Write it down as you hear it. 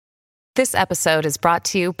This episode is brought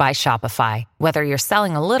to you by Shopify. Whether you're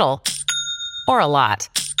selling a little or a lot,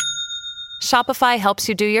 Shopify helps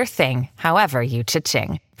you do your thing, however you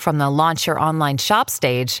cha-ching. From the launch your online shop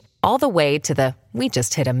stage, all the way to the we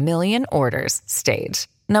just hit 1 million orders stage.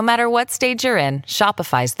 No matter what stage you're in,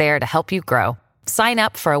 Shopify's there to help you grow. Sign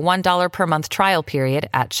up for a $1 per month trial period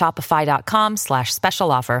at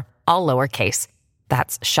shopify.com/special offer, all lowercase.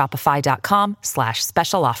 That's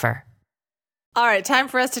shopify.com/special offer. All right, time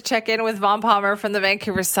for us to check in with Vaughn Palmer from the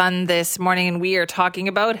Vancouver Sun this morning, and we are talking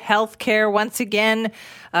about healthcare once again.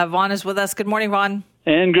 Vaughn is with us. Good morning, Vaughn.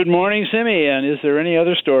 And good morning, Simi. And is there any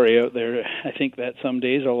other story out there? I think that some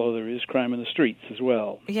days, although there is crime in the streets as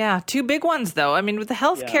well. Yeah, two big ones, though. I mean, with the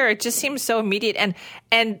healthcare, it just seems so immediate,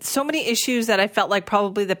 and so many issues that I felt like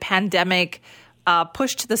probably the pandemic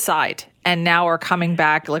pushed to the side and now are coming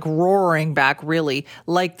back, like roaring back, really,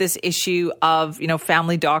 like this issue of,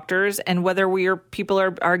 family doctors and whether people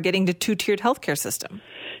are getting to two-tiered healthcare system.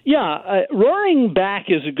 Yeah, roaring back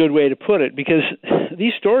is a good way to put it, because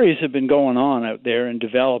these stories have been going on out there and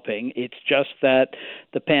developing. It's just that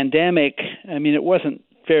the pandemic, it wasn't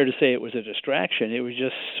fair to say it was a distraction. It was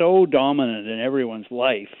just so dominant in everyone's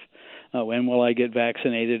life. When will I get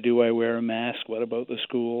vaccinated? Do I wear a mask? What about the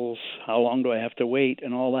schools? How long do I have to wait?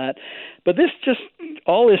 And all that. But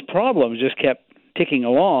all this problems just kept ticking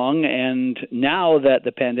along. And now that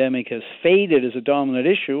the pandemic has faded as a dominant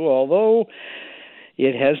issue, although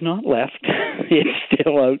it has not left, it's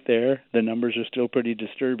still out there. The numbers are still pretty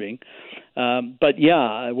disturbing. But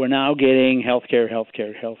yeah, we're now getting healthcare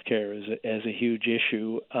as a huge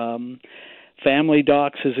issue. Family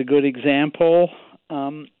docs is a good example.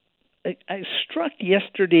 I struck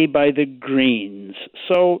yesterday by the Greens.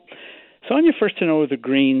 So Sonia Furstenau of the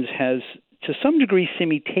Greens has, to some degree,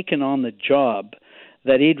 taken on the job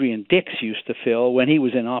that Adrian Dix used to fill when he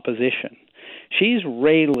was in opposition. She's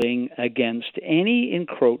railing against any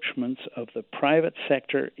encroachments of the private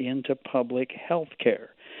sector into public health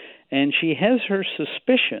care. And she has her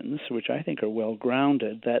suspicions, which I think are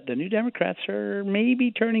well-grounded, that the New Democrats are maybe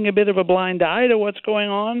turning a bit of a blind eye to what's going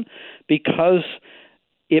on because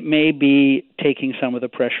it may be taking some of the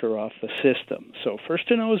pressure off the system. So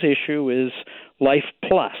Furstenau's issue is Life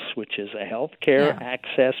Plus, which is a healthcare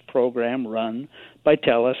access program run by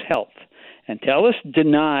TELUS Health. And TELUS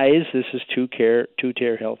denies this is two-tier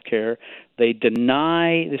healthcare. They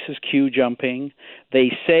deny this is queue jumping. They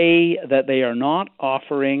say that they are not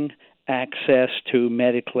offering access to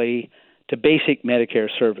basic Medicare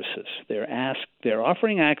services. They're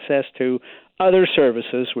offering access to other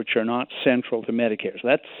services which are not central to Medicare. So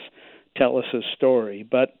that's TELUS's story.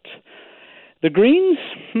 But the Greens,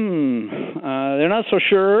 they're not so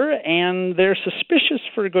sure, and they're suspicious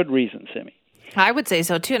for a good reason, Simi. I would say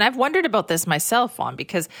so, too. And I've wondered about this myself, Vaughn,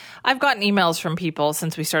 because I've gotten emails from people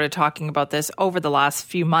since we started talking about this over the last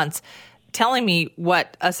few months telling me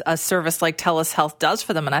what a service like TELUS Health does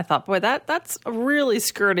for them. And I thought, boy, that's really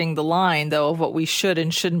skirting the line, though, of what we should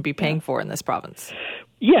and shouldn't be paying for in this province.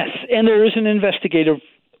 Yes, and there is an investigative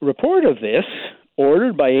report of this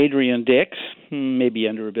ordered by Adrian Dix, maybe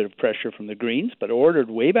under a bit of pressure from the Greens, but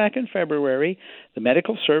ordered way back in February. The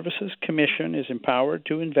Medical Services Commission is empowered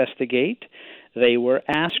to investigate. They were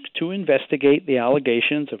asked to investigate the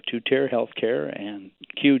allegations of two-tier healthcare and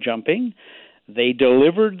queue jumping. They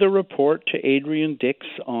delivered the report to Adrian Dix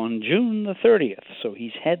on June the 30th. So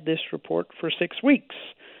he's had this report for 6 weeks,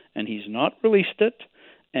 and he's not released it.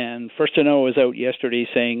 And Furstenau was out yesterday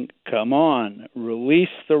saying, come on, release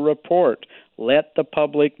the report. Let the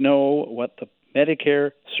public know what the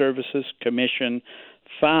Medicare Services Commission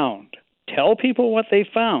found. Tell people what they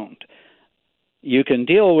found. You can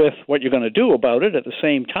deal with what you're going to do about it at the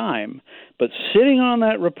same time. But sitting on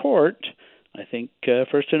that report, I think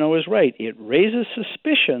Furstenau is right. It raises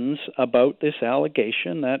suspicions about this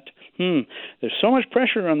allegation that there's so much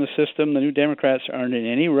pressure on the system, the New Democrats aren't in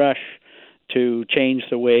any rush to change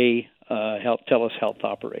the way TELUS Health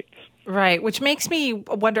operates. Right, which makes me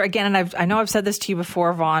wonder again, and I know I've said this to you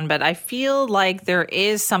before, Vaughn, but I feel like there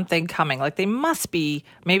is something coming. Like they must be,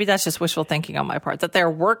 maybe that's just wishful thinking on my part, that they're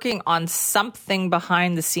working on something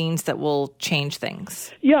behind the scenes that will change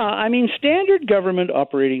things. Yeah, standard government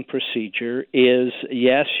operating procedure is,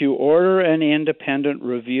 yes, you order an independent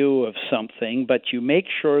review of something, but you make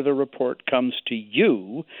sure the report comes to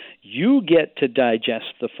you. You get to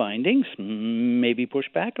digest the findings, maybe push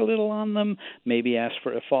back a little on them, maybe ask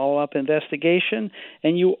for a follow-up investigation,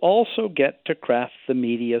 and you also get to craft the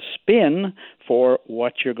media spin for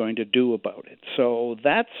what you're going to do about it. So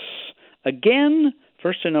that's, again,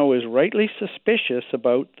 Furstenau is rightly suspicious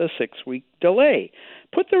about the 6-week delay.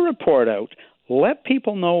 Put the report out, let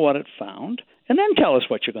people know what it found, and then tell us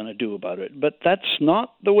what you're going to do about it. But that's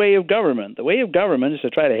not the way of government. The way of government is to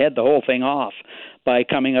try to head the whole thing off by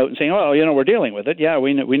coming out and saying, oh, we're dealing with it. Yeah,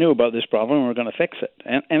 we knew about this problem and we're going to fix it.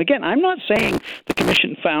 And again, I'm not saying the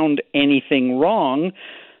commission found anything wrong,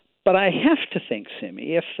 but I have to think,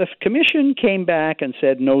 Simi, if the commission came back and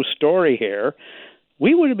said no story here,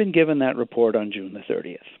 we would have been given that report on June the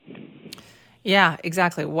 30th. Yeah,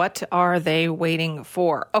 exactly. What are they waiting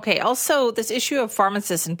for? Okay, also, this issue of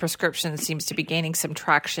pharmacists and prescriptions seems to be gaining some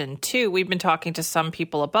traction, too. We've been talking to some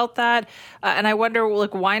people about that, and I wonder,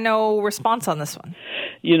 why no response on this one?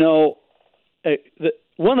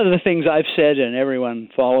 One of the things I've said, and everyone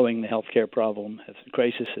following the healthcare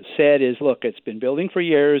crisis has said, is, look, it's been building for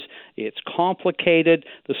years. It's complicated.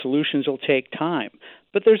 The solutions will take time.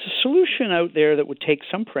 But there's a solution out there that would take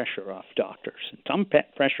some pressure off doctors and some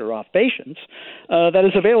pressure off patients that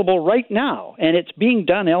is available right now, and it's being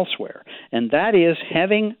done elsewhere. And that is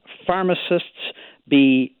having pharmacists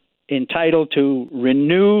be entitled to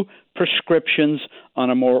renew prescriptions on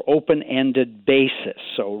a more open-ended basis.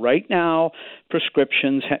 So right now,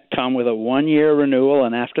 prescriptions come with a 1-year renewal,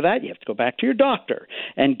 and after that, you have to go back to your doctor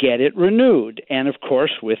and get it renewed. And of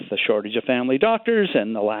course, with the shortage of family doctors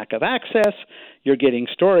and the lack of access, you're getting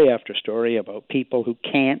story after story about people who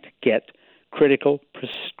can't get critical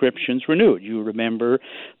prescriptions renewed. You remember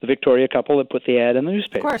the Victoria couple that put the ad in the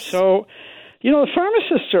newspaper. Of course. So, the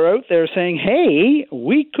pharmacists are out there saying, hey,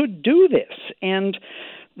 we could do this. And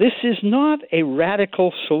this is not a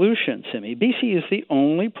radical solution, Simi. BC is the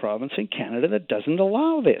only province in Canada that doesn't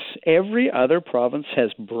allow this. Every other province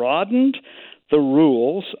has broadened the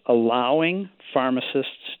rules allowing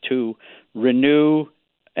pharmacists to renew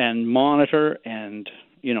and monitor and,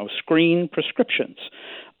 screen prescriptions.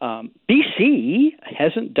 BC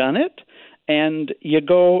hasn't done it, and you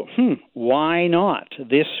go, why not?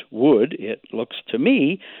 This would, it looks to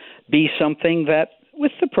me, be something that,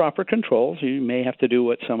 with the proper controls, you may have to do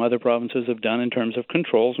what some other provinces have done in terms of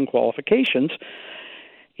controls and qualifications.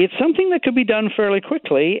 It's something that could be done fairly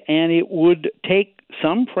quickly, and it would take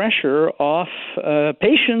some pressure off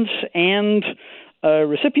patients and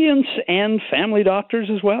recipients and family doctors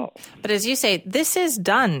as well. But as you say, this is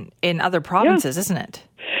done in other provinces, isn't it?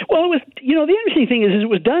 Well, it was, the interesting thing is it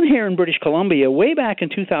was done here in British Columbia way back in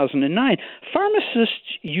 2009.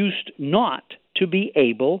 Pharmacists used not to be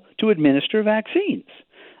able to administer vaccines.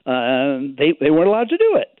 They weren't allowed to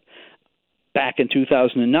do it. Back in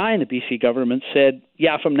 2009, the BC government said,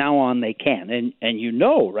 yeah, from now on they can. And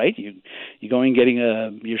right? You go in getting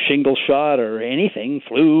your shingle shot or anything,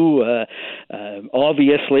 flu,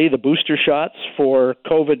 obviously the booster shots for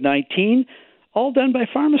COVID-19, all done by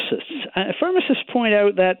pharmacists. Pharmacists point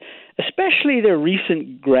out that especially their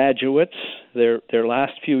recent graduates, their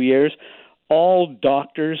last few years, all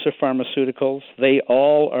doctors of pharmaceuticals. They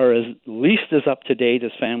all are at least as up to date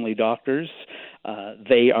as family doctors.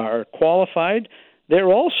 They are qualified. They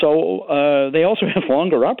also have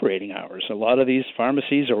longer operating hours. A lot of these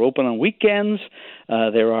pharmacies are open on weekends.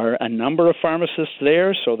 There are a number of pharmacists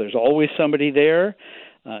there, so there's always somebody there.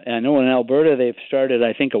 I know in Alberta they've started,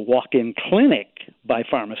 I think, a walk-in clinic by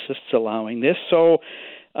pharmacists allowing this. So,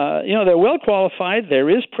 they're well qualified. There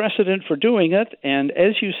is precedent for doing it. And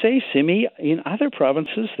as you say, Simi, in other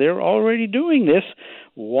provinces, they're already doing this.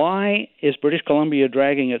 Why is British Columbia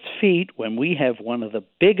dragging its feet when we have one of the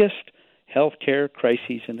biggest healthcare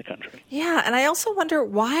crises in the country? Yeah, and I also wonder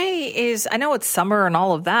I know it's summer and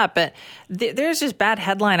all of that, but there's just bad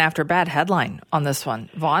headline after bad headline on this one,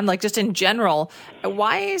 Vaughn. Like just in general,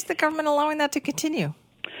 why is the government allowing that to continue?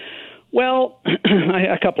 Well,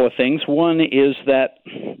 a couple of things. One is that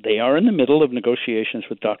they are in the middle of negotiations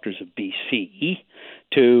with Doctors of BC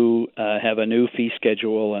to have a new fee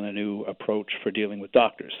schedule and a new approach for dealing with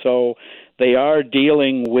doctors. So they are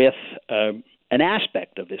dealing with an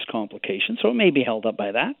aspect of this complication, so it may be held up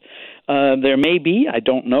by that. There may be, I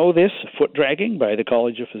don't know this, foot dragging by the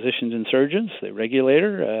College of Physicians and Surgeons, the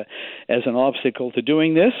regulator, as an obstacle to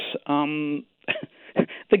doing this.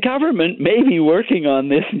 The government may be working on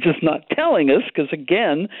this and just not telling us because,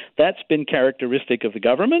 again, that's been characteristic of the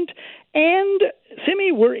government. And,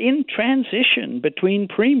 Simi, we're in transition between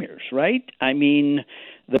premiers, right? I mean,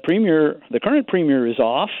 the current premier is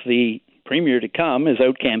off. The premier to come is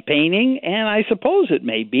out campaigning, and I suppose it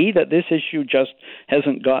may be that this issue just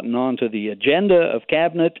hasn't gotten onto the agenda of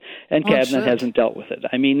Cabinet, and Cabinet hasn't dealt with it.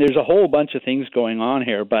 I mean, there's a whole bunch of things going on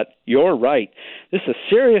here, but you're right. This is a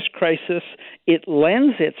serious crisis. It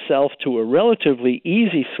lends itself to a relatively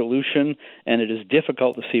easy solution, and it is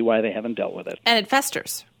difficult to see why they haven't dealt with it. And it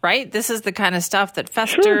festers, right? This is the kind of stuff that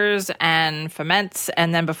festers and ferments,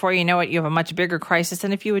 and then before you know it, you have a much bigger crisis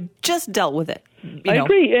than if you had just dealt with it. I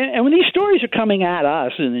agree. And when these stories are coming at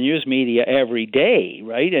us in the news media every day,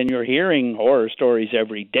 right, and you're hearing horror stories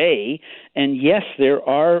every day, and yes, there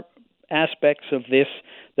are aspects of this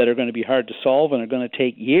that are going to be hard to solve and are going to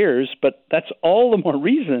take years, but that's all the more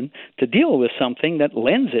reason to deal with something that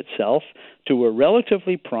lends itself to a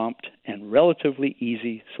relatively prompt and relatively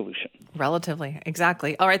easy solution. Relatively,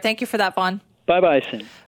 exactly. All right, thank you for that, Vaughn. Bye-bye, Cindy.